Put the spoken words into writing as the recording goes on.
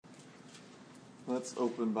Let's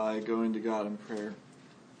open by going to God in prayer.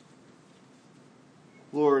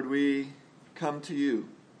 Lord, we come to you,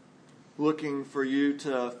 looking for you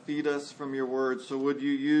to feed us from your word. So would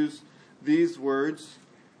you use these words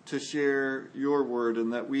to share your word,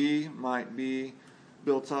 and that we might be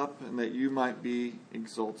built up and that you might be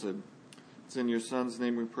exalted. It's in your Son's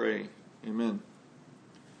name we pray. Amen.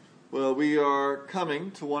 Well, we are coming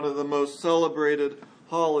to one of the most celebrated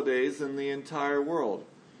holidays in the entire world,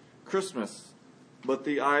 Christmas. But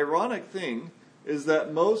the ironic thing is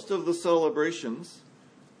that most of the celebrations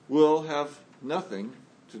will have nothing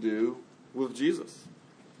to do with Jesus.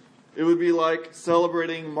 It would be like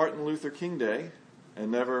celebrating Martin Luther King Day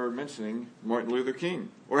and never mentioning Martin Luther King,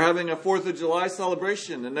 or having a 4th of July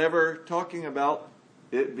celebration and never talking about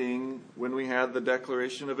it being when we had the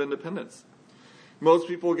Declaration of Independence. Most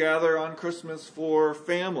people gather on Christmas for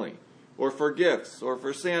family, or for gifts, or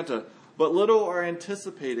for Santa, but little are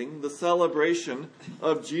anticipating the celebration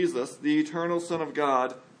of Jesus, the eternal Son of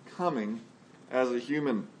God, coming as a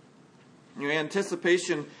human.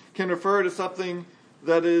 Anticipation can refer to something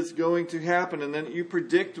that is going to happen and then you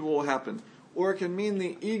predict will happen. Or it can mean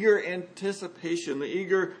the eager anticipation, the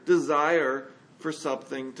eager desire for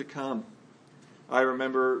something to come. I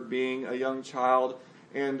remember being a young child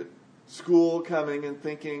and school coming and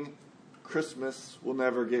thinking, Christmas will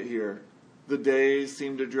never get here. The days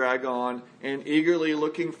seem to drag on, and eagerly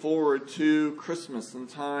looking forward to Christmas and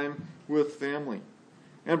time with family.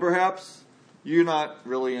 And perhaps you're not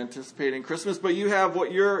really anticipating Christmas, but you have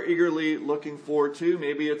what you're eagerly looking forward to.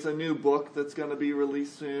 Maybe it's a new book that's going to be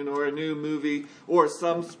released soon, or a new movie, or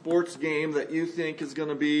some sports game that you think is going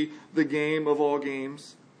to be the game of all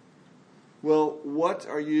games. Well, what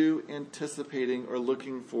are you anticipating or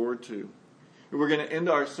looking forward to? We're going to end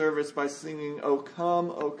our service by singing, O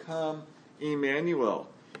Come, Emmanuel,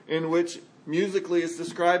 in which musically is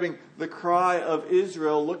describing the cry of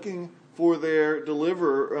Israel looking for their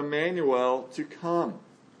deliverer, Emmanuel, to come.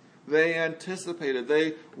 They anticipated,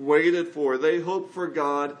 they waited for, they hoped for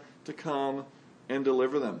God to come and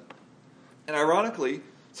deliver them. And ironically,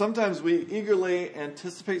 sometimes we eagerly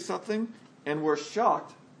anticipate something and we're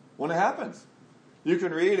shocked when it happens. You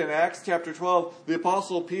can read in Acts chapter 12, the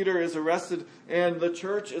Apostle Peter is arrested and the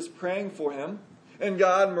church is praying for him. And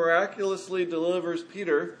God miraculously delivers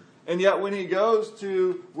Peter. And yet when he goes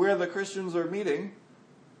to where the Christians are meeting,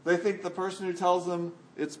 they think the person who tells them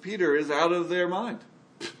it's Peter is out of their mind.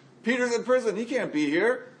 Peter's in prison. He can't be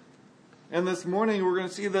here. And this morning we're going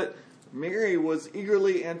to see that Mary was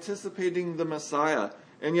eagerly anticipating the Messiah.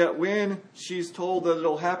 And yet when she's told that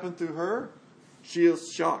it'll happen through her, she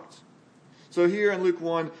is shocked. So here in Luke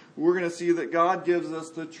 1, we're going to see that God gives us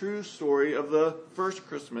the true story of the first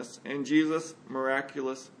Christmas and Jesus'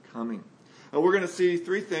 miraculous coming. We're going to see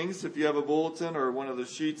three things. If you have a bulletin or one of the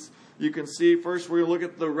sheets, you can see. First, we're going to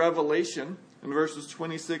look at the revelation in verses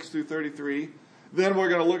 26 through 33. Then we're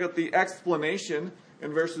going to look at the explanation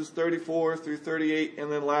in verses 34 through 38.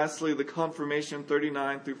 And then lastly, the confirmation,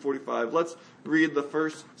 39 through 45. Let's read the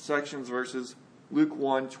first sections, verses Luke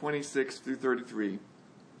 1, 26 through 33.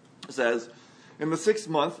 It says, in the 6th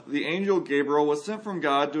month, the angel Gabriel was sent from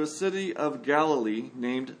God to a city of Galilee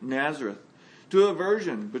named Nazareth, to a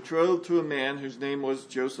virgin betrothed to a man whose name was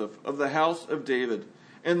Joseph, of the house of David,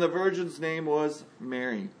 and the virgin's name was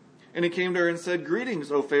Mary. And he came to her and said,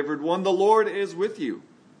 greetings, O favored one, the Lord is with you.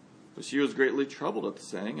 But she was greatly troubled at the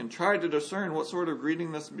saying, and tried to discern what sort of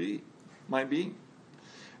greeting this might be.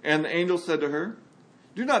 And the angel said to her,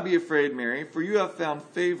 do not be afraid, Mary, for you have found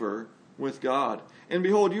favor with God. And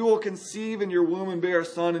behold, you will conceive in your womb and bear a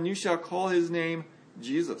son, and you shall call his name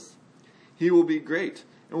Jesus. He will be great,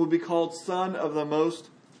 and will be called Son of the Most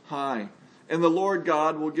High. And the Lord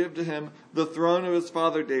God will give to him the throne of his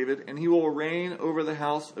father David, and he will reign over the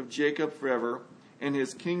house of Jacob forever, and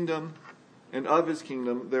his kingdom, and of his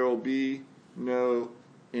kingdom there will be no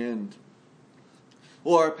end.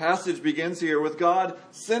 Well, our passage begins here with God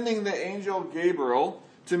sending the angel Gabriel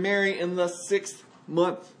to Mary in the 6th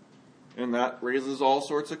month. And that raises all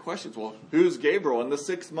sorts of questions. Well, who's Gabriel in the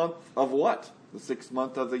 6th month of what? The 6th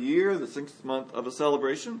month of the year? The 6th month of a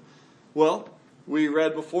celebration? Well, we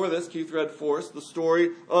read before this, Keith read for us, the story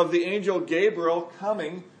of the angel Gabriel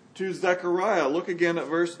coming to Zechariah. Look again at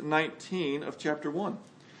verse 19 of chapter 1.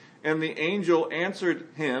 And the angel answered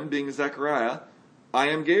him, being Zechariah, I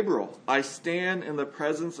am Gabriel. I stand in the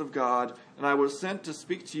presence of God, and I was sent to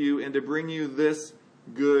speak to you and to bring you this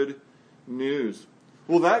good news.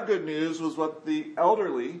 Well, that good news was what the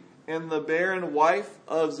elderly and the barren wife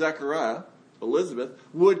of Zechariah, Elizabeth,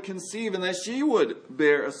 would conceive, and that she would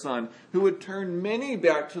bear a son who would turn many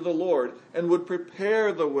back to the Lord and would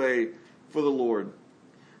prepare the way for the Lord.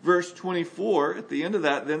 Verse 24, at the end of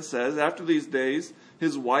that, then says, after these days,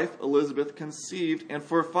 his wife Elizabeth conceived, and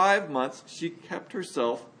for 5 months she kept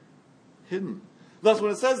herself hidden. Thus,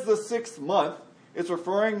 when it says the 6th month, it's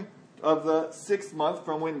referring of the 6th month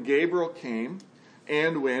from when Gabriel came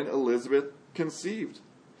and when Elizabeth conceived.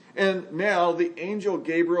 And now the angel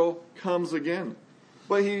Gabriel comes again.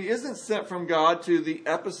 But he isn't sent from God to the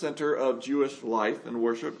epicenter of Jewish life and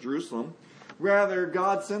worship, Jerusalem. Rather,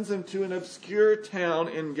 God sends him to an obscure town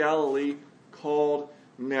in Galilee called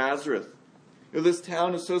Nazareth. This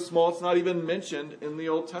town is so small it's not even mentioned in the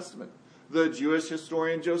Old Testament. The Jewish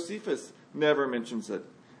historian Josephus never mentions it.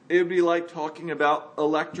 It would be like talking about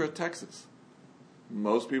Electra, Texas.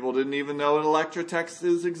 Most people didn't even know Electra,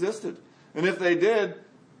 Texas existed. And if they did,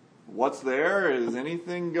 what's there? Is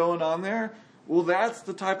anything going on there? Well, that's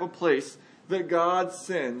the type of place that God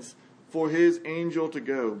sends for his angel to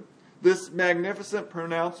go. This magnificent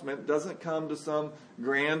pronouncement doesn't come to some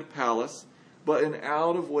grand palace, but an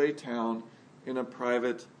out-of-way town in a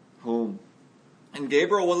private home. And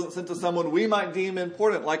Gabriel wasn't sent to someone we might deem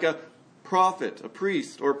important, like a prophet, a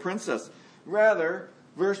priest, or a princess. Rather,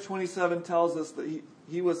 verse 27 tells us that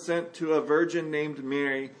he was sent to a virgin named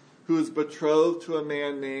Mary, who was betrothed to a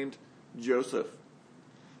man named Joseph.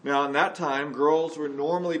 Now, in that time, girls were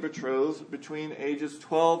normally betrothed between ages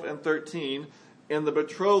 12 and 13, and the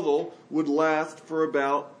betrothal would last for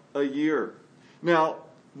about a year. Now,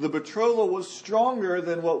 the betrothal was stronger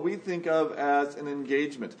than what we think of as an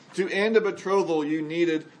engagement. To end a betrothal, you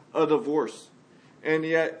needed a divorce. And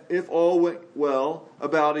yet, if all went well,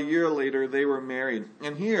 about a year later, they were married.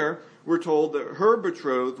 And here, we're told that her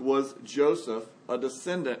betrothed was Joseph, a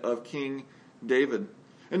descendant of King David.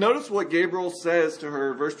 And notice what Gabriel says to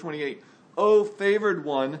her, verse 28. "O favored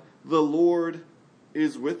one, the Lord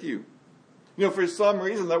is with you." For some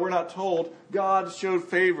reason that we're not told, God showed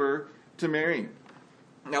favor to Mary.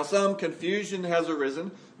 Now, some confusion has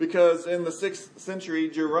arisen because in the 6th century,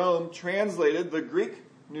 Jerome translated the Greek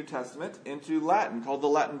New Testament into Latin, called the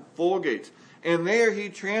Latin Vulgate. And there he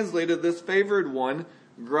translated this favored one,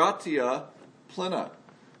 gratia plena,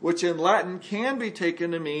 which in Latin can be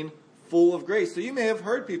taken to mean full of grace. So you may have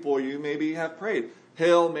heard people, you maybe have prayed,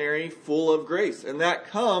 "Hail Mary, full of grace." And that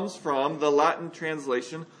comes from the Latin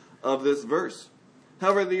translation of this verse.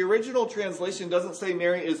 However, the original translation doesn't say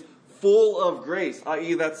Mary is full of grace,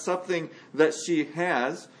 i.e. that's something that she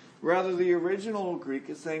has. Rather, the original Greek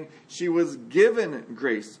is saying she was given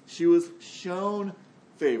grace. She was shown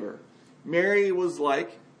favor. Mary was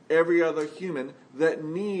like every other human that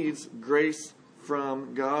needs grace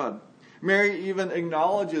from God. Mary even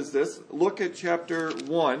acknowledges this. Look at chapter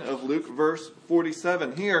 1 of Luke, verse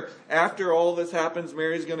 47. Here, after all this happens,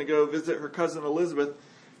 Mary's going to go visit her cousin Elizabeth.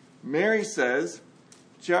 Mary says,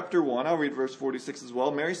 chapter 1, I'll read verse 46 as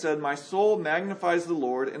well. Mary said, "My soul magnifies the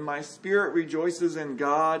Lord, and my spirit rejoices in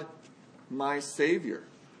God, my Savior."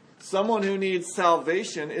 Someone who needs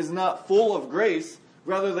salvation is not full of grace.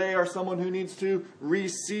 Rather, they are someone who needs to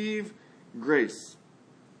receive grace.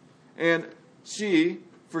 And she,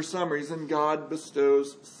 for some reason, God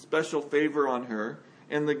bestows special favor on her.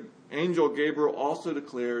 And the angel Gabriel also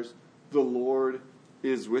declares, "The Lord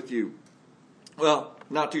is with you." Well,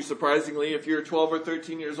 not too surprisingly, if you're 12 or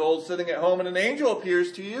 13 years old sitting at home and an angel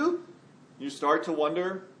appears to you, you start to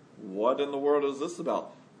wonder, what in the world is this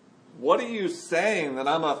about? What are you saying that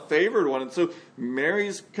I'm a favored one? And so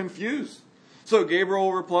Mary's confused. So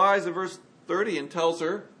Gabriel replies in verse 30 and tells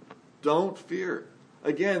her, "Don't fear."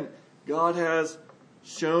 Again, God has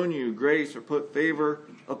shown you grace or put favor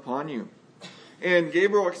upon you. And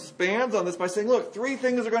Gabriel expands on this by saying, look, 3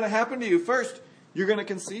 things are going to happen to you. First, you're going to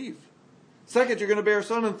conceive. Second, you're going to bear a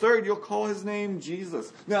son. And third, you'll call his name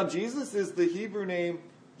Jesus. Now, Jesus is the Hebrew name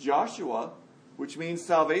Joshua, which means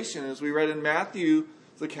salvation. As we read in Matthew's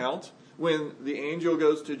account, when the angel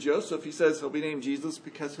goes to Joseph, he says he'll be named Jesus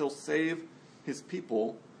because he'll save his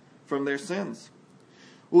people from their sins.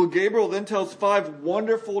 Well, Gabriel then tells 5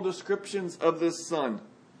 wonderful descriptions of this son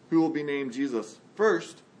who will be named Jesus.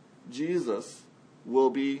 First, Jesus will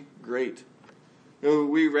be great.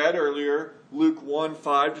 We read earlier Luke 1,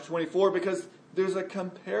 5 to 24 because there's a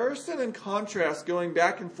comparison and contrast going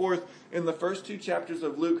back and forth in the first 2 chapters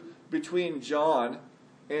of Luke between John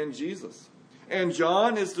and Jesus. And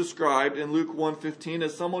John is described in Luke 1:15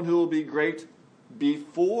 as someone who will be great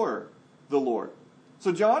before the Lord.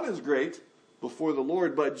 So John is great before the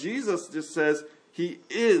Lord, but Jesus just says he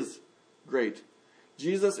is great.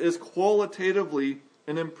 Jesus is qualitatively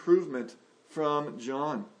an improvement from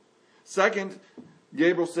John. Second,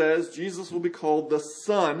 Gabriel says Jesus will be called the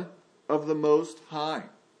Son of the Most High.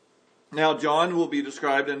 Now, John will be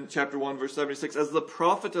described in chapter 1, verse 76 as the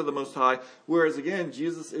prophet of the Most High, whereas again,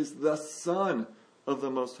 Jesus is the Son of the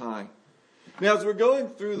Most High. Now, as we're going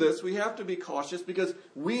through this, we have to be cautious because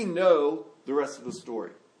we know the rest of the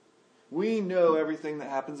story. We know everything that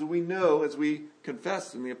happens, and we know, as we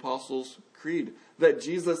confess in the Apostles' Creed, that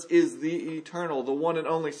Jesus is the eternal, the one and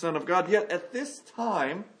only Son of God. Yet at this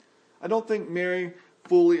time, I don't think Mary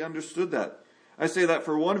fully understood that. I say that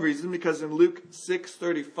for one reason, because in Luke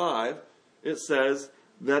 6:35, it says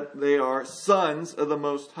that they are sons of the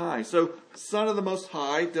Most High. So, Son of the Most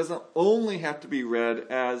High doesn't only have to be read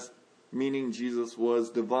as meaning Jesus was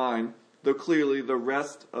divine, though clearly the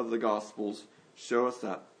rest of the Gospels show us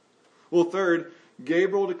that. Well, third,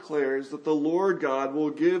 Gabriel declares that the Lord God will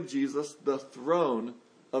give Jesus the throne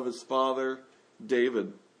of his father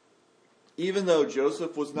David. Even though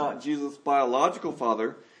Joseph was not Jesus' biological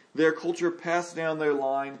father, their culture passed down their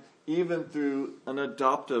line even through an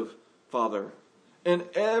adoptive father. And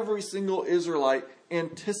every single Israelite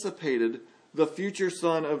anticipated the future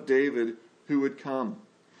son of David who would come.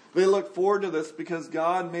 They looked forward to this because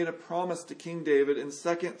God made a promise to King David in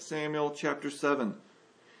 2 Samuel chapter 7.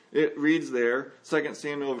 It reads there, 2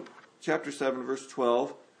 Samuel chapter 7, verse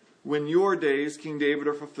 12, "When your days, King David,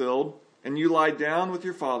 are fulfilled, and you lie down with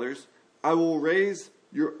your fathers, I will raise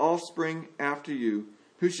your offspring after you,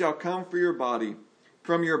 who shall come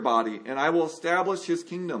from your body, and I will establish his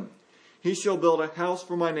kingdom. He shall build a house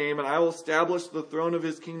for my name, and I will establish the throne of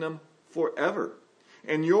his kingdom forever.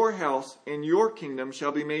 And your house and your kingdom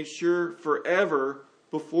shall be made sure forever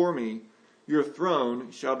before me. Your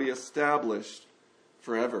throne shall be established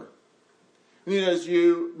forever." And as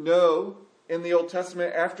you know, in the Old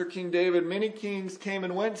Testament, after King David, many kings came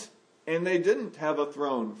and went, and they didn't have a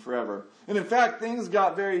throne forever. And in fact, things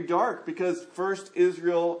got very dark because first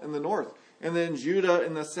Israel in the north, and then Judah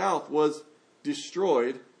in the south was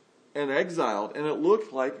destroyed and exiled. And it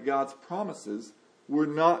looked like God's promises were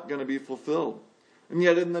not going to be fulfilled. And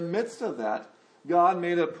yet in the midst of that, God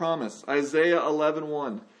made a promise. Isaiah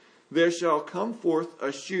 11:1, "There shall come forth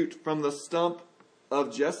a shoot from the stump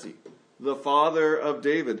of Jesse, the father of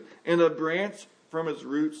David, and a branch from its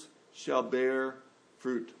roots shall bear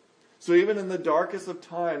fruit." So even in the darkest of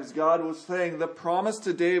times, God was saying the promise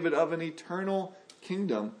to David of an eternal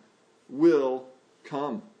kingdom will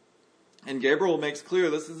come. And Gabriel makes clear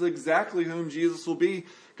this is exactly whom Jesus will be,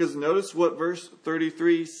 because notice what verse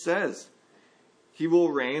 33 says. He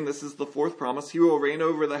will reign, this is the fourth promise, he will reign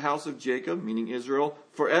over the house of Jacob, meaning Israel,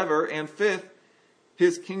 forever. And fifth,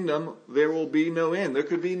 his kingdom, there will be no end. There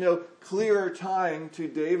could be no clearer tying to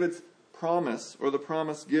David's promise, or the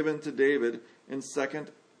promise given to David in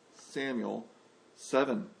 2 Samuel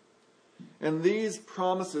 7. And these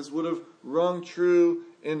promises would have rung true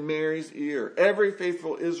in Mary's ear. Every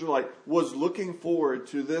faithful Israelite was looking forward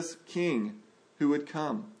to this king who would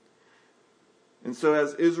come. And so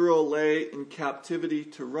as Israel lay in captivity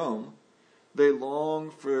to Rome, they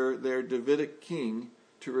longed for their Davidic king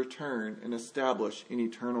to return and establish an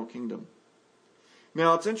eternal kingdom.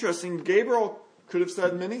 Now it's interesting, Gabriel could have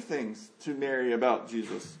said many things to Mary about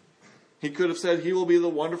Jesus. He could have said he will be the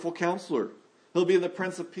wonderful counselor. He'll be the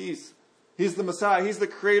Prince of Peace. He's the Messiah. He's the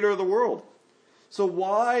creator of the world. So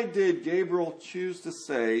why did Gabriel choose to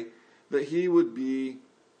say that he would be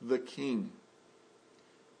the king?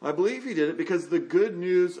 I believe he did it because the good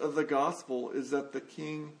news of the gospel is that the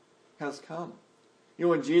king has come. You know,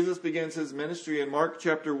 when Jesus begins his ministry in Mark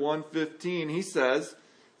chapter 1:15, he says,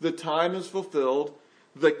 "The time is fulfilled,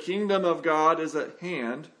 the kingdom of God is at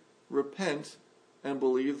hand, repent and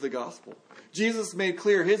believe the gospel." Jesus made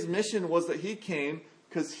clear his mission was that he came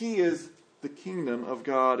because he is the kingdom of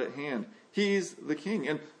God at hand. He's the king.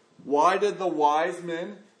 And why did the wise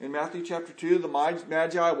men in Matthew chapter 2, the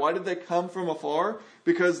Magi, why did they come from afar?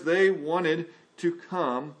 Because they wanted to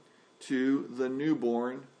come to the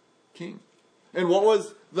newborn king. And what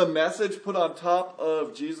was the message put on top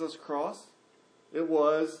of Jesus' cross? It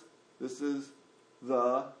was, this is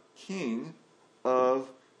the King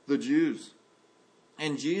of the Jews.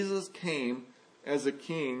 And Jesus came as a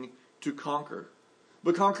king to conquer.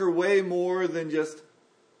 But conquer way more than just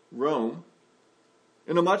Rome.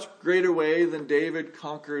 In a much greater way than David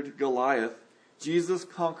conquered Goliath, Jesus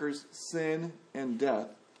conquers sin and death,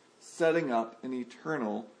 setting up an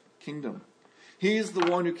eternal kingdom. He's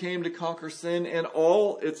the one who came to conquer sin and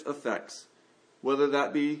all its effects, whether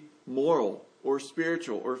that be moral or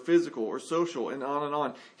spiritual or physical or social and on and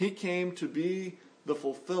on. He came to be the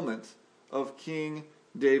fulfillment of King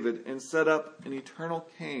David and set up an eternal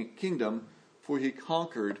kingdom, for he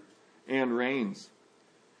conquered and reigns.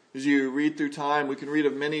 As you read through time, we can read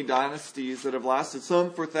of many dynasties that have lasted,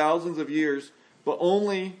 some for thousands of years, but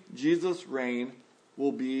only Jesus' reign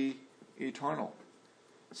will be eternal.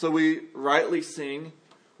 So we rightly sing,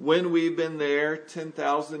 when we've been there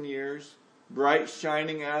 10,000 years, bright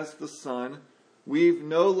shining as the sun, we've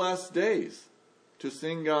no less days to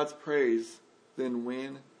sing God's praise than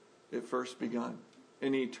when it first begun.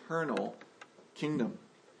 An eternal kingdom.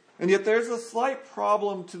 And yet there's a slight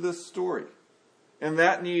problem to this story. And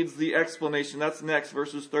that needs the explanation. That's next,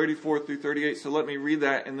 verses 34 through 38. So let me read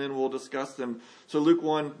that and then we'll discuss them. So Luke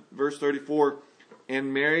 1, verse 34.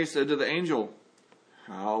 And Mary said to the angel,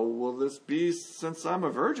 how will this be since I'm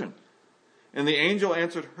a virgin? And the angel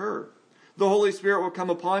answered her, the Holy Spirit will come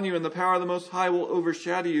upon you and the power of the Most High will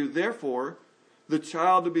overshadow you. Therefore, the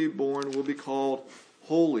child to be born will be called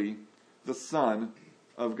Holy, the Son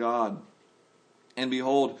of God. And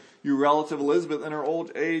behold, your relative Elizabeth in her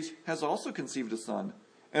old age has also conceived a son.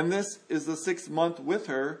 And this is the 6th month with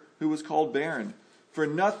her who was called barren. For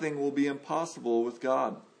nothing will be impossible with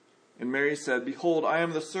God. And Mary said, behold, I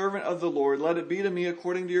am the servant of the Lord. Let it be to me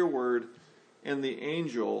according to your word. And the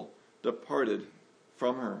angel departed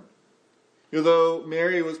from her. Although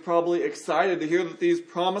Mary was probably excited to hear that these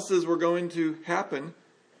promises were going to happen,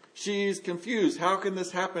 she's confused. How can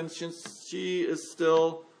this happen since she is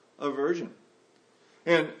still a virgin?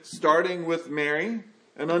 And starting with Mary,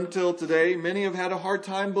 and until today, many have had a hard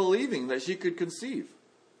time believing that she could conceive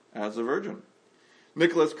as a virgin.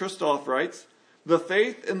 Nicholas Kristof writes, the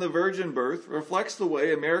faith in the virgin birth reflects the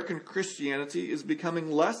way American Christianity is becoming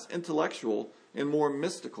less intellectual and more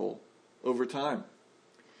mystical over time.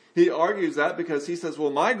 He argues that because he says, well,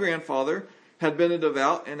 my grandfather had been a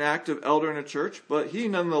devout and active elder in a church, but he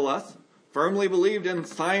nonetheless firmly believed in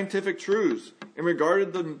scientific truths and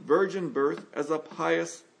regarded the virgin birth as a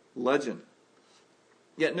pious legend.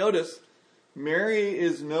 Yet notice, Mary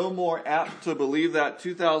is no more apt to believe that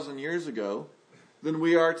 2,000 years ago than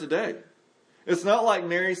we are today. It's not like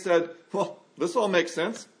Mary said, well, this all makes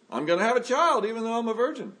sense. I'm going to have a child even though I'm a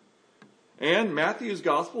virgin. And Matthew's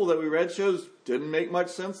gospel that we read shows didn't make much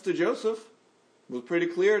sense to Joseph. It was pretty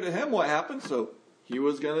clear to him what happened, so he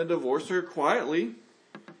was going to divorce her quietly.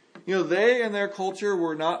 You know, they and their culture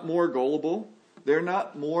were not more gullible. They're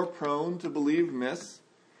not more prone to believe myths.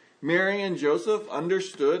 Mary and Joseph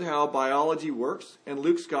understood how biology works. In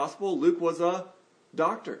Luke's gospel, Luke was a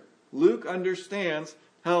doctor. Luke understands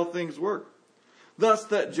how things work. Thus,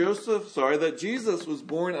 that Jesus was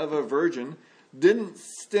born of a virgin didn't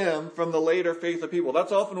stem from the later faith of people.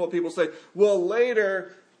 That's often what people say. Well,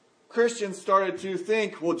 later Christians started to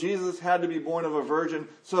think, well, Jesus had to be born of a virgin,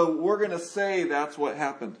 so we're going to say that's what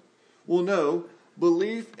happened. Well, no.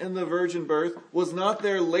 Belief in the virgin birth was not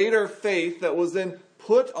their later faith that was then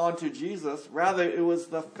put onto Jesus. Rather, it was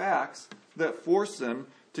the facts that forced them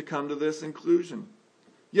to come to this conclusion.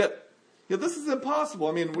 Yet this is impossible.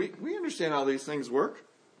 I mean, we understand how these things work.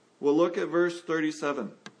 Well, look at verse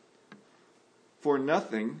 37. For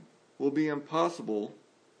nothing will be impossible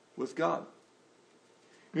with God.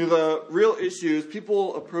 You know, the real issue is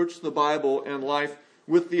people approach the Bible and life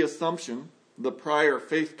with the assumption, the prior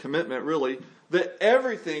faith commitment really, that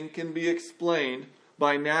everything can be explained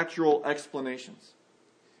by natural explanations.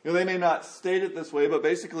 You know, they may not state it this way, but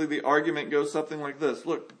basically the argument goes something like this.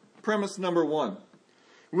 Look, premise number 1.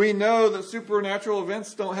 We know that supernatural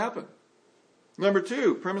events don't happen. Number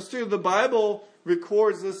 2, premise 2, the Bible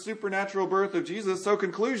records this supernatural birth of Jesus. So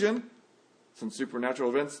conclusion, since supernatural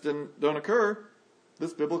events don't occur,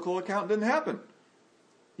 this biblical account didn't happen.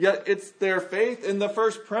 Yet it's their faith in the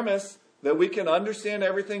first premise that we can understand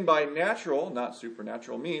everything by natural, not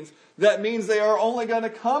supernatural means. That means they are only going to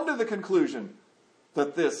come to the conclusion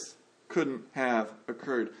that this couldn't have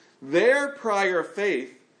occurred. Their prior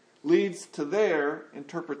faith leads to their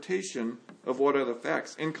interpretation of what are the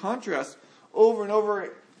facts. In contrast, over and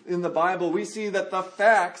over in the Bible, we see that the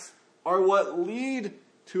facts are what lead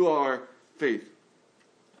to our faith.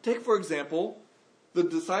 Take, for example, the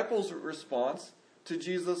disciples' response to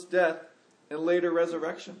Jesus' death and later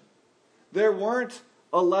resurrection. There weren't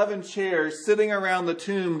 11 chairs sitting around the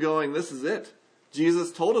tomb going, this is it.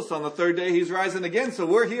 Jesus told us on the 3rd day he's rising again, so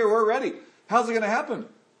we're here, we're ready. How's it going to happen?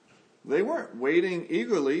 They weren't waiting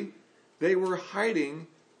eagerly. They were hiding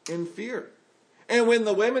in fear. And when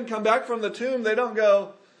the women come back from the tomb, they don't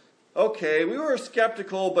go, okay, we were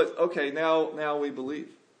skeptical, but okay, now we believe.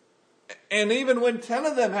 And even when 10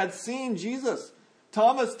 of them had seen Jesus,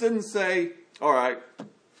 Thomas didn't say, all right,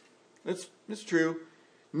 it's true.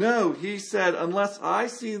 No, he said, unless I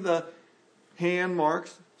see in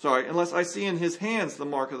his hands the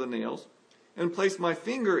mark of the nails, and place my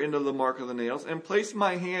finger into the mark of the nails, and place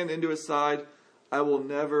my hand into his side, I will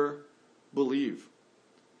never believe.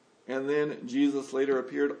 And then Jesus later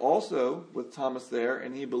appeared also with Thomas there,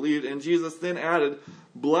 and he believed. And Jesus then added,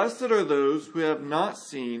 "Blessed are those who have not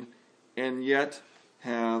seen and yet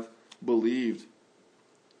have believed."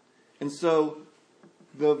 And so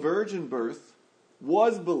the virgin birth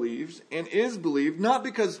was believed and is believed, not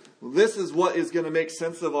because this is what is going to make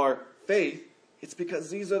sense of our faith. It's because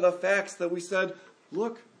these are the facts that we said,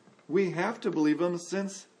 look, we have to believe them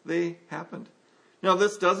since they happened. Now,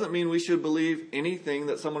 this doesn't mean we should believe anything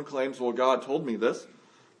that someone claims, well, God told me this,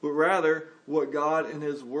 but rather what God in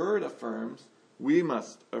His Word affirms, we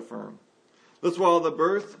must affirm. Thus, while the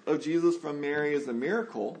birth of Jesus from Mary is a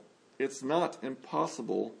miracle, it's not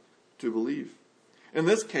impossible to believe. In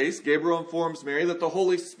this case, Gabriel informs Mary that the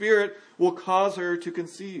Holy Spirit will cause her to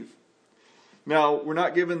conceive. Now, we're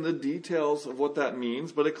not given the details of what that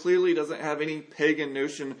means, but it clearly doesn't have any pagan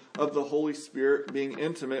notion of the Holy Spirit being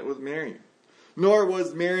intimate with Mary. Nor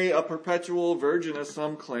was Mary a perpetual virgin, as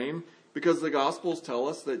some claim, because the Gospels tell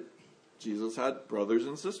us that Jesus had brothers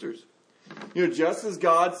and sisters. Just as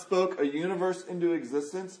God spoke a universe into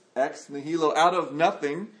existence, ex nihilo, out of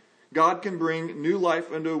nothing, God can bring new life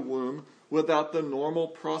into a womb without the normal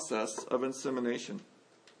process of insemination.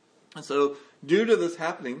 And so, due to this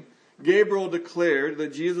happening, Gabriel declared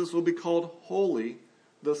that Jesus will be called Holy,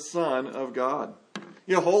 the Son of God.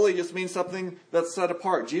 Holy just means something that's set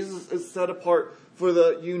apart. Jesus is set apart for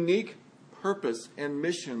the unique purpose and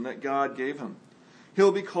mission that God gave him.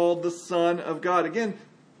 He'll be called the Son of God. Again,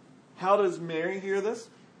 how does Mary hear this?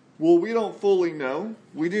 Well, we don't fully know.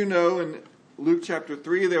 We do know in Luke chapter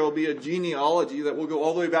 3 there will be a genealogy that will go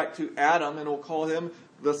all the way back to Adam, and we'll call him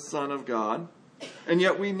the Son of God. And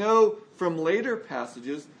yet we know from later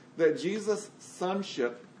passages that Jesus'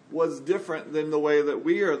 sonship was different than the way that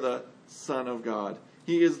we are the Son of God.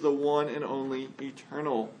 He is the one and only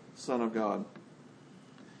eternal Son of God.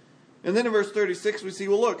 And then in verse 36 we see,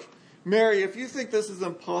 well, look, Mary, if you think this is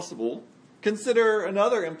impossible, consider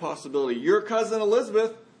another impossibility. Your cousin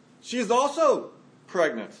Elizabeth, she's also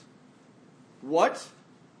pregnant. What?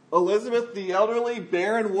 Elizabeth, the elderly,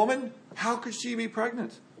 barren woman? How could she be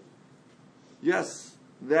pregnant? Yes,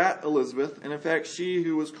 that Elizabeth, and in fact she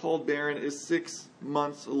who was called barren, is 6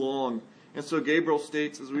 months along. And so Gabriel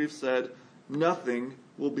states, as we've said, nothing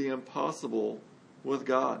will be impossible with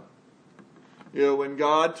God. When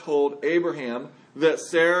God told Abraham that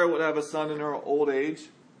Sarah would have a son in her old age,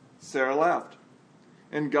 Sarah laughed.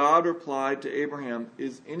 And God replied to Abraham,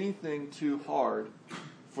 "Is anything too hard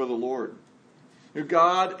for the Lord?"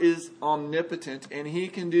 God is omnipotent, and He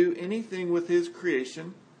can do anything with His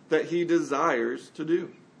creation that He desires to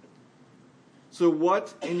do. So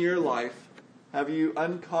what in your life have you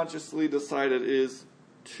unconsciously decided is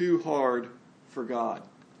too hard for God?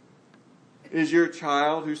 Is your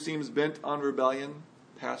child who seems bent on rebellion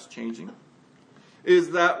past changing?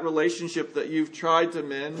 Is that relationship that you've tried to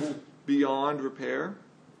mend beyond repair?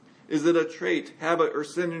 Is it a trait, habit, or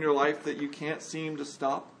sin in your life that you can't seem to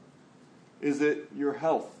stop? Is it your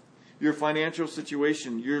health, your financial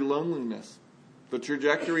situation, your loneliness, the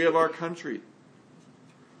trajectory of our country?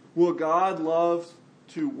 Will God love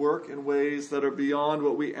to work in ways that are beyond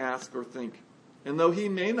what we ask or think? And though He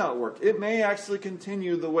may not work, it may actually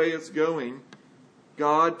continue the way it's going,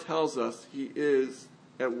 God tells us He is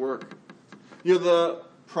at work. The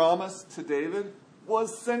promise to David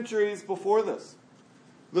was centuries before this.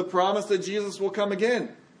 The promise that Jesus will come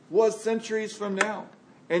again was centuries from now.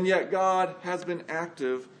 And yet God has been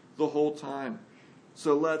active the whole time.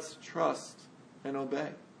 So let's trust and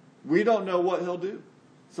obey. We don't know what He'll do.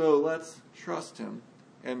 So let's trust Him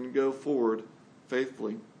and go forward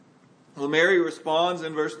faithfully. Well, Mary responds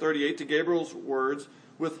in verse 38 to Gabriel's words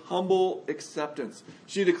with humble acceptance.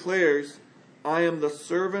 She declares, "I am the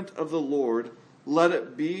servant of the Lord. Let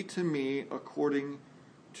it be to me according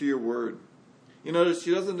to your word." You notice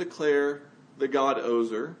she doesn't declare that God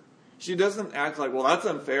owes her. She doesn't act like, well, that's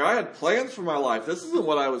unfair. I had plans for my life. This isn't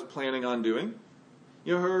what I was planning on doing.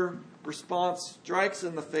 Her response strikes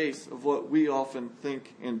in the face of what we often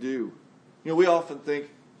think and do. We often think,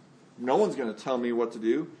 no one's going to tell me what to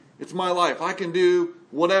do. It's my life. I can do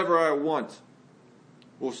whatever I want.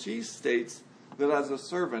 Well, she states that as a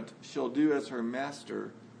servant, she'll do as her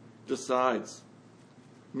master decides.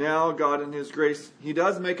 Now, God in His grace, He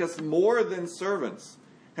does make us more than servants.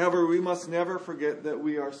 However, we must never forget that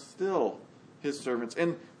we are still His servants.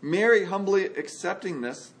 And Mary humbly accepting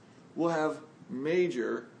this will have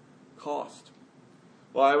major cost.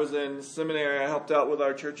 Well, I was in seminary. I helped out with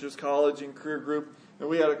our church's college and career group, and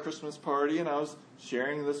we had a Christmas party, and I was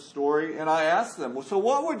sharing this story, and I asked them, well, so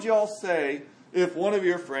what would y'all say if one of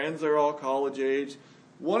your friends, they're all college age,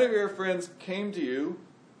 one of your friends came to you,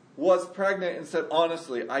 was pregnant and said,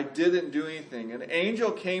 honestly, I didn't do anything. An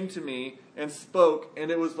angel came to me and spoke,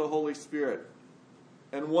 and it was the Holy Spirit.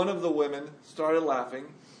 And one of the women started laughing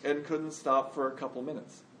and couldn't stop for a couple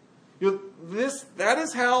minutes. That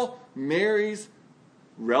is how Mary's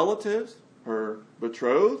relatives, her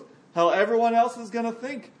betrothed, how everyone else is going to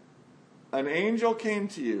think. An angel came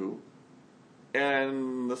to you,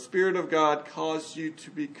 and the Spirit of God caused you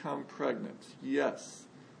to become pregnant. Yes.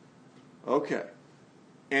 Okay.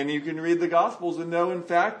 And you can read the Gospels and know, in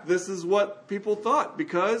fact, this is what people thought,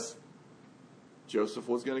 because Joseph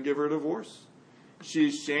was going to give her a divorce.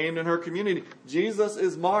 She's shamed in her community. Jesus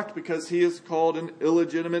is mocked because he is called an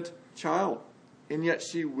illegitimate child. And yet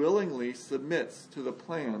she willingly submits to the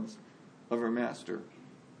plans of her master.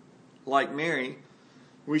 Like Mary,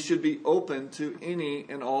 we should be open to any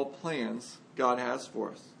and all plans God has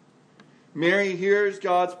for us. Mary hears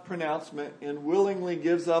God's pronouncement and willingly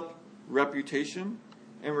gives up reputation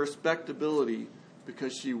and respectability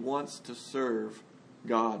because she wants to serve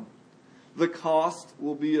God. The cost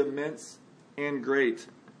will be immense and great,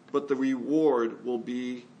 but the reward will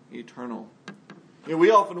be eternal.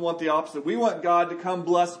 We often want the opposite. We want God to come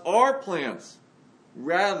bless our plans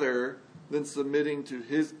rather than submitting to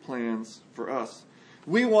his plans for us.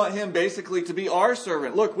 We want him basically to be our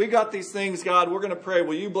servant. Look, we got these things, God. We're going to pray.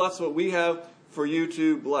 Will you bless what we have for you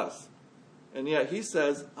to bless? And yet he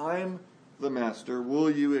says, I'm the master.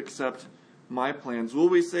 Will you accept my plans? Will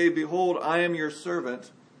we say, behold, I am your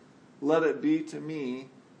servant. Let it be to me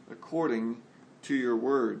according to your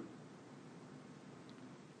word.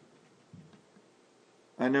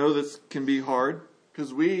 I know this can be hard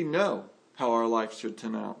because we know how our life should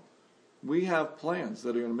turn out. We have plans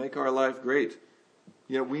that are going to make our life great.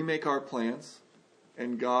 Yet we make our plans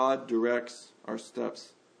and God directs our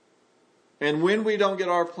steps. And when we don't get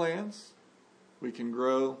our plans, we can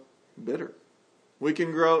grow bitter. We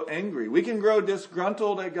can grow angry. We can grow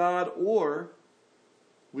disgruntled at God, or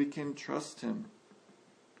we can trust him.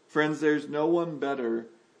 Friends, there's no one better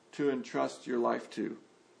to entrust your life to.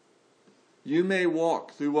 You may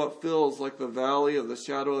walk through what feels like the valley of the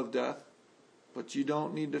shadow of death, but you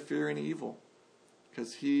don't need to fear any evil,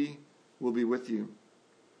 because he will be with you.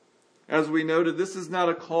 As we noted, this is not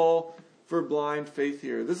a call for blind faith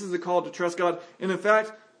here. This is a call to trust God. And in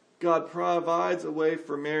fact, God provides a way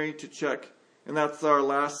for Mary to check. And that's our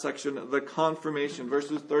last section, the confirmation,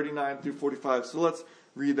 verses 39 through 45. So let's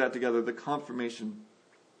read that together, the confirmation.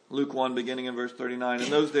 Luke 1, beginning in verse 39. In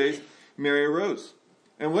those days, Mary arose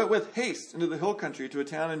and went with haste into the hill country to a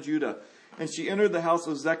town in Judah. And she entered the house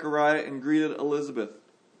of Zechariah and greeted Elizabeth.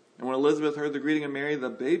 And when Elizabeth heard the greeting of Mary, the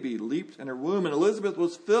baby leaped in her womb, and Elizabeth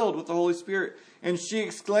was filled with the Holy Spirit. And she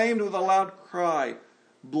exclaimed with a loud cry,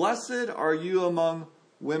 Blessed are you among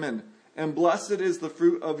women, and blessed is the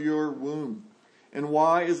fruit of your womb. And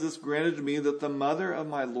why is this granted to me, that the mother of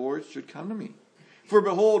my Lord should come to me? For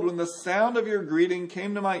behold, when the sound of your greeting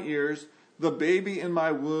came to my ears, the baby in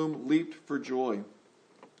my womb leaped for joy.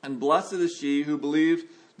 And blessed is she who believed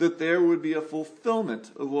that there would be a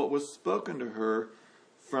fulfillment of what was spoken to her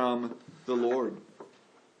from the Lord.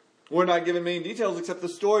 We're not given many details, except the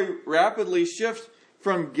story rapidly shifts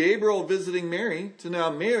from Gabriel visiting Mary to now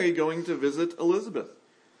Mary going to visit Elizabeth.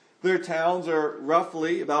 Their towns are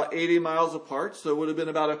roughly about 80 miles apart, so it would have been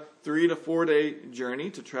about a 3 to 4 day journey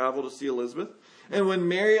to travel to see Elizabeth. And when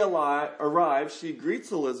Mary arrives, she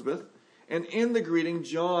greets Elizabeth, and in the greeting,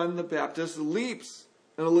 John the Baptist leaps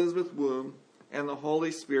in Elizabeth's womb, and the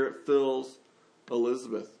Holy Spirit fills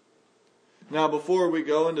Elizabeth. Now, before we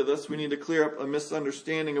go into this, we need to clear up a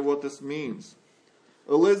misunderstanding of what this means.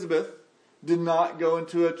 Elizabeth did not go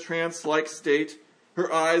into a trance-like state,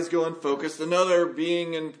 her eyes go unfocused, another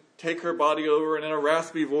being and take her body over, and in a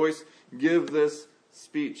raspy voice give this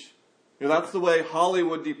speech. That's the way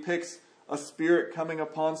Hollywood depicts a spirit coming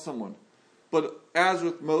upon someone. But as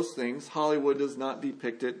with most things, Hollywood does not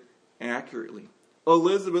depict it accurately.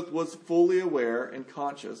 Elizabeth was fully aware and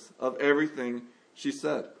conscious of everything she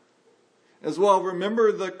said. As well,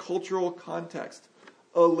 remember the cultural context.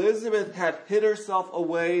 Elizabeth had hid herself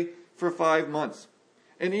away for 5 months.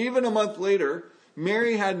 And even a month later,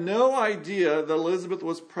 Mary had no idea that Elizabeth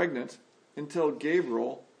was pregnant until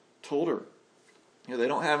Gabriel told her. They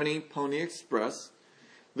don't have any Pony Express.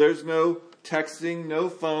 There's no texting, no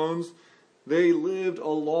phones. They lived a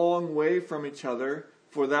long way from each other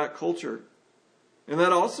for that culture. And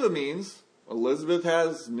that also means Elizabeth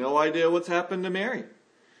has no idea what's happened to Mary.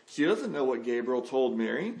 She doesn't know what Gabriel told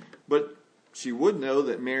Mary, but she would know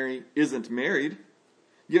that Mary isn't married.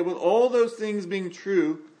 Yet with all those things being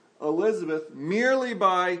true, Elizabeth, merely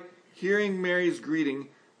by hearing Mary's greeting,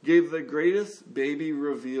 gave the greatest baby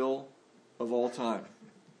reveal of all time.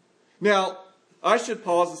 Now, I should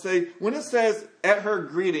pause and say, when it says at her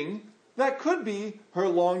greeting, that could be her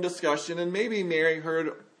long discussion, and maybe Mary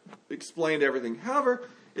explained everything. However,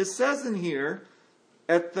 it says in here,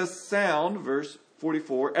 at the sound, verse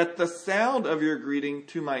 44, at the sound of your greeting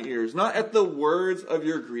to my ears, not at the words of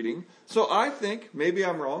your greeting. So I think, maybe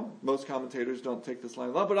I'm wrong, most commentators don't take this line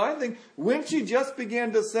a lot, but I think when she just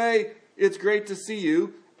began to say, it's great to see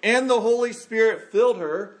you, and the Holy Spirit filled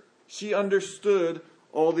her, she understood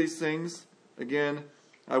all these things. Again,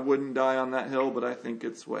 I wouldn't die on that hill, but I think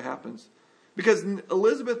it's what happens. Because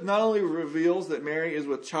Elizabeth not only reveals that Mary is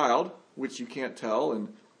with child, which you can't tell in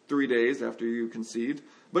 3 days after you conceived,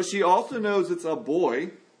 but she also knows it's a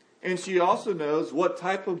boy, and she also knows what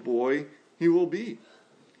type of boy he will be.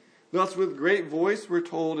 Thus, with great voice, we're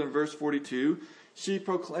told in verse 42, she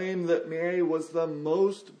proclaimed that Mary was the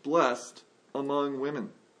most blessed among women.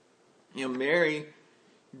 Mary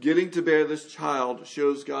getting to bear this child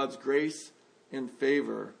shows God's grace and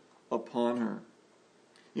favor upon her.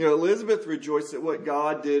 Elizabeth rejoiced at what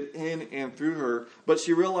God did in and through her, but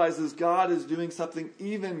she realizes God is doing something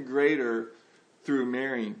even greater through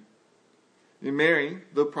Mary. And Mary,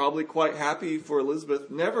 though probably quite happy for Elizabeth,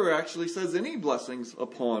 never actually says any blessings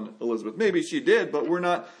upon Elizabeth. Maybe she did, but we're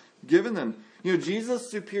not given them. Jesus'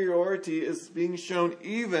 superiority is being shown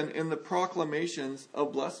even in the proclamations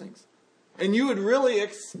of blessings. And you would really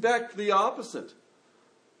expect the opposite.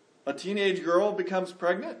 A teenage girl becomes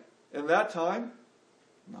pregnant, and that time,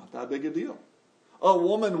 not that big a deal. A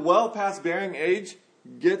woman well past bearing age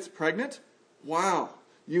gets pregnant. Wow,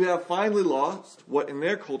 you have finally lost what in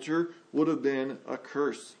their culture would have been a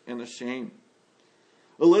curse and a shame.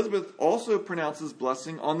 Elizabeth also pronounces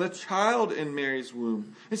blessing on the child in Mary's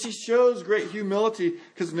womb. And she shows great humility,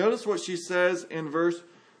 because notice what she says in verse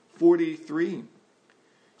 43.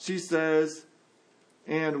 She says,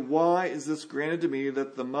 and why is this granted to me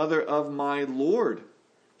that the mother of my Lord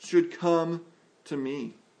should come to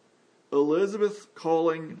me? Elizabeth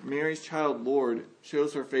calling Mary's child Lord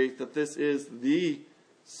shows her faith that this is the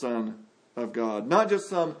Son of God, not just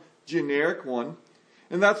some generic one.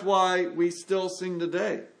 And that's why we still sing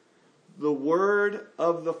today. The Word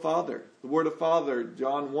of the Father. The Word of Father,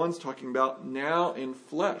 John 1's talking about now in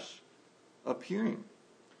flesh appearing.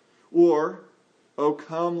 Or, O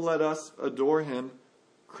come, let us adore him,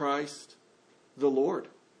 Christ the Lord.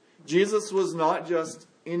 Jesus was not just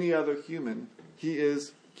any other human. He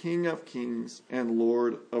is King of kings and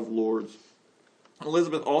Lord of lords.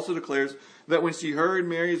 Elizabeth also declares that when she heard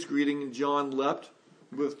Mary's greeting, John leapt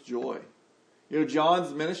with joy.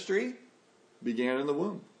 John's ministry began in the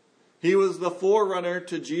womb. He was the forerunner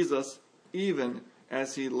to Jesus even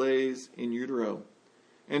as he lays in utero.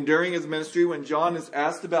 And during his ministry, when John is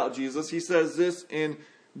asked about Jesus, he says this in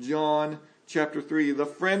John chapter 3, the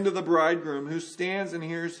friend of the bridegroom who stands and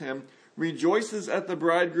hears him rejoices at the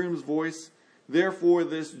bridegroom's voice. Therefore,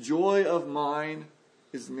 this joy of mine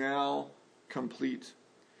is now complete.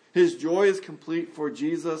 His joy is complete, for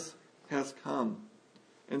Jesus has come.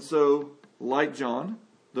 And so, like John,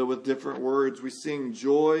 though with different words, we sing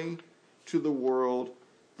joy to the world,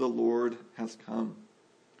 the Lord has come.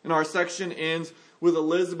 And our section ends with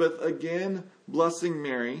Elizabeth again blessing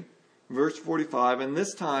Mary, verse 45, and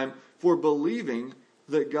this time for believing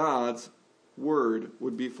that God's word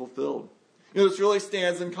would be fulfilled. This really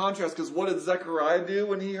stands in contrast, because what did Zechariah do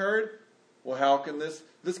when he heard? Well, how can this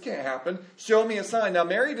can't happen. Show me a sign. Now,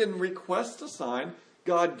 Mary didn't request a sign.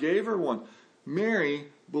 God gave her one. Mary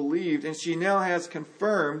believed, and she now has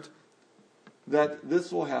confirmed that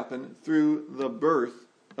this will happen through the birth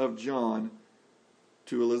of John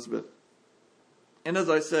to Elizabeth. And as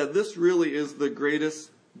I said, this really is the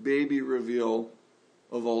greatest baby reveal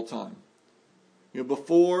of all time.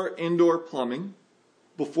 Before indoor plumbing,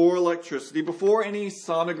 before electricity, before any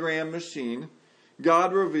sonogram machine,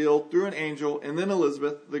 God revealed through an angel and then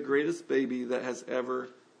Elizabeth the greatest baby that has ever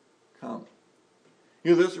come.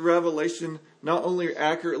 This revelation not only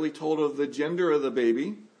accurately told of the gender of the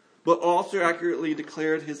baby, but also accurately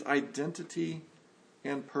declared his identity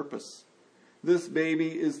and purpose. This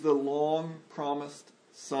baby is the long-promised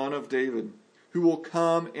Son of David, who will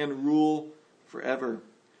come and rule forever.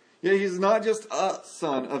 Yet he's not just a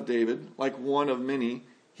son of David, like one of many.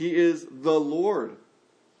 He is the Lord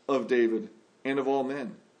of David and of all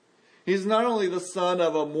men. He's not only the son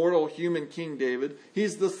of a mortal human King David,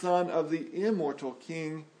 he's the son of the immortal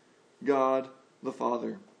King, God the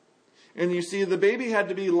Father. And you see, the baby had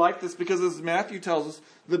to be like this because, as Matthew tells us,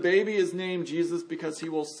 the baby is named Jesus because he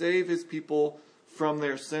will save his people from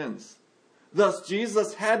their sins. Thus,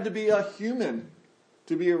 Jesus had to be a human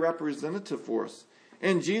to be a representative for us.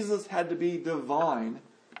 And Jesus had to be divine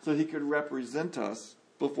so he could represent us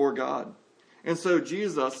before God. And so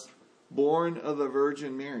Jesus, born of the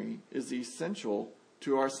Virgin Mary, is essential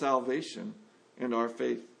to our salvation and our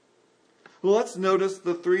faith. Well, let's notice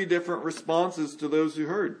the three different responses to those who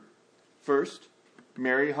heard. First,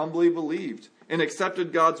 Mary humbly believed and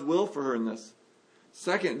accepted God's will for her in this.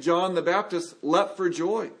 Second, John the Baptist leapt for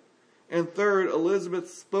joy. And third, Elizabeth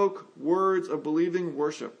spoke words of believing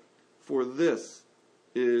worship, for this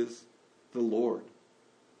is the Lord.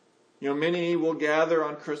 Many will gather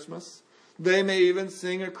on Christmas. They may even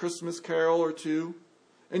sing a Christmas carol or two.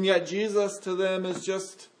 And yet Jesus to them is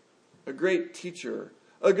just a great teacher,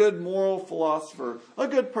 a good moral philosopher, a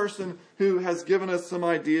good person who has given us some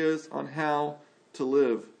ideas on how to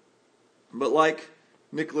live. But like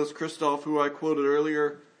Nicholas Kristof, who I quoted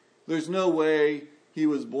earlier, there's no way he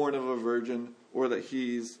was born of a virgin or that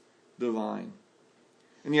he's divine.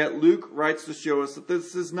 And yet Luke writes to show us that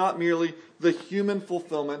this is not merely the human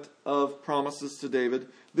fulfillment of promises to David.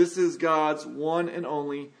 This is God's one and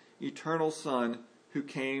only eternal Son who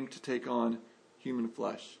came to take on human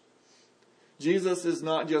flesh. Jesus is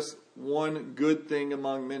not just one good thing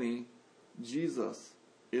among many. Jesus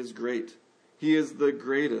is great. He is the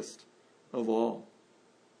greatest of all.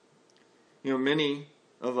 Many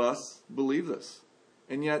of us believe this.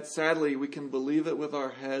 And yet, sadly, we can believe it with our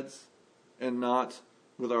heads and not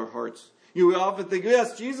with our hearts. We often think,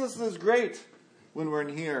 yes, Jesus is great when we're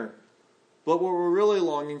in here. But what we're really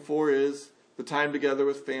longing for is the time together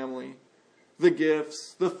with family, the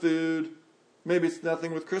gifts, the food. Maybe it's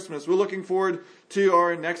nothing with Christmas. We're looking forward to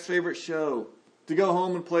our next favorite show, to go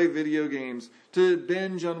home and play video games, to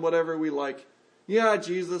binge on whatever we like. Yeah,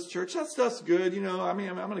 Jesus, church, that stuff's good. I'm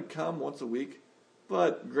going to come once a week.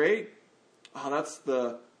 But great. Oh, that's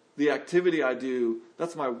the activity I do.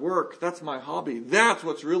 That's my work. That's my hobby. That's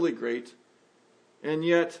what's really great. And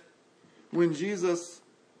yet, when Jesus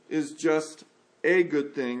is just a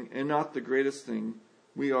good thing and not the greatest thing,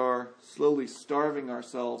 we are slowly starving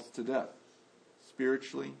ourselves to death.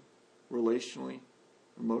 Spiritually, relationally,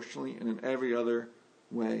 emotionally, and in every other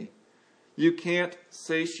way. You can't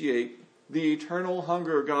satiate the eternal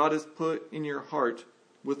hunger God has put in your heart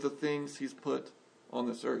with the things He's put on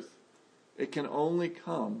this earth. It can only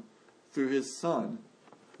come through His Son,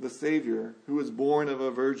 the Savior, who was born of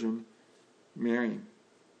a Virgin Mary.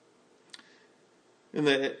 In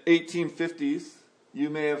the 1850s, you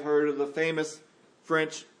may have heard of the famous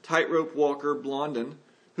French tightrope walker Blondin,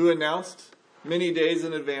 who announced many days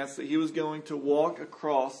in advance that he was going to walk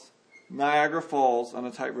across Niagara Falls on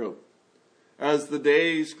a tightrope. As the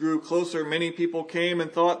days grew closer, many people came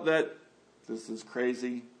and thought that this is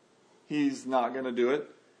crazy. He's not going to do it.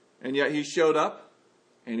 And yet he showed up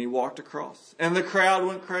and he walked across. And the crowd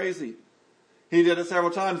went crazy. He did it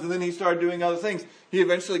several times and then he started doing other things. He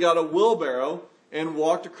eventually got a wheelbarrow and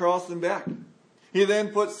walked across and back. He then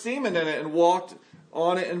put cement in it and walked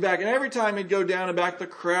on it and back. And every time he'd go down and back, the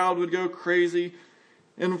crowd would go crazy.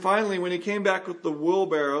 And finally, when he came back with the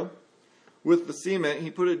wheelbarrow, with the cement,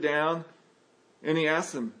 he put it down and he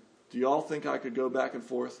asked them, "Do you all think I could go back and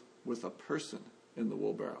forth with a person in the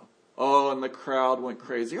wheelbarrow?" Oh, and the crowd went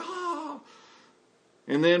crazy. Ah!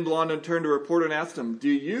 And then Blondin turned to a reporter and asked him, "Do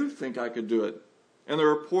you think I could do it?" And the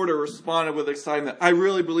reporter responded with excitement, "I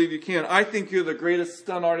really believe you can. I think you're the greatest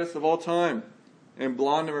stunt artist of all time." And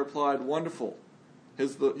Blondin replied, "Wonderful.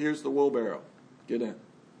 Here's the wheelbarrow. Get in."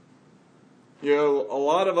 A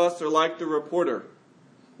lot of us are like the reporter.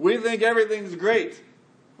 We think everything's great,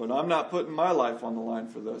 but I'm not putting my life on the line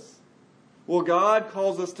for this. Well, God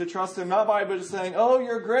calls us to trust Him, not by just saying, "Oh,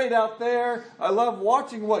 you're great out there. I love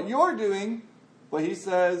watching what you're doing." But He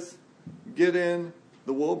says, "Get in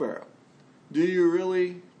the wheelbarrow. Do you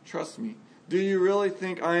really trust me? Do you really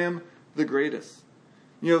think I am the greatest?"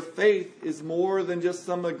 Faith is more than just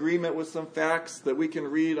some agreement with some facts that we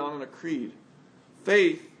can read on a creed.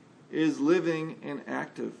 Faith is living and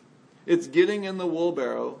active. It's getting in the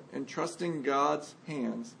wheelbarrow and trusting God's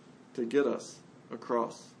hands to get us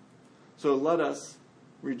across. So let us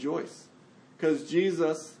rejoice, because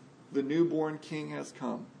Jesus, the newborn King, has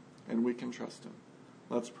come, and we can trust Him.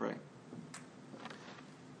 Let's pray.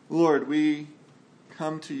 Lord, we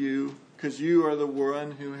come to You because You are the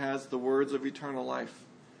one who has the words of eternal life.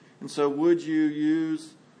 And so would You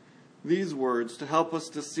use these words to help us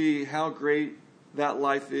to see how great that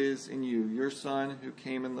life is in You, Your Son who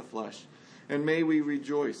came in the flesh. And may we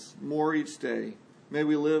rejoice more each day. May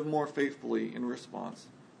we live more faithfully in response.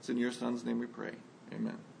 It's in Your Son's name we pray.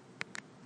 Amen.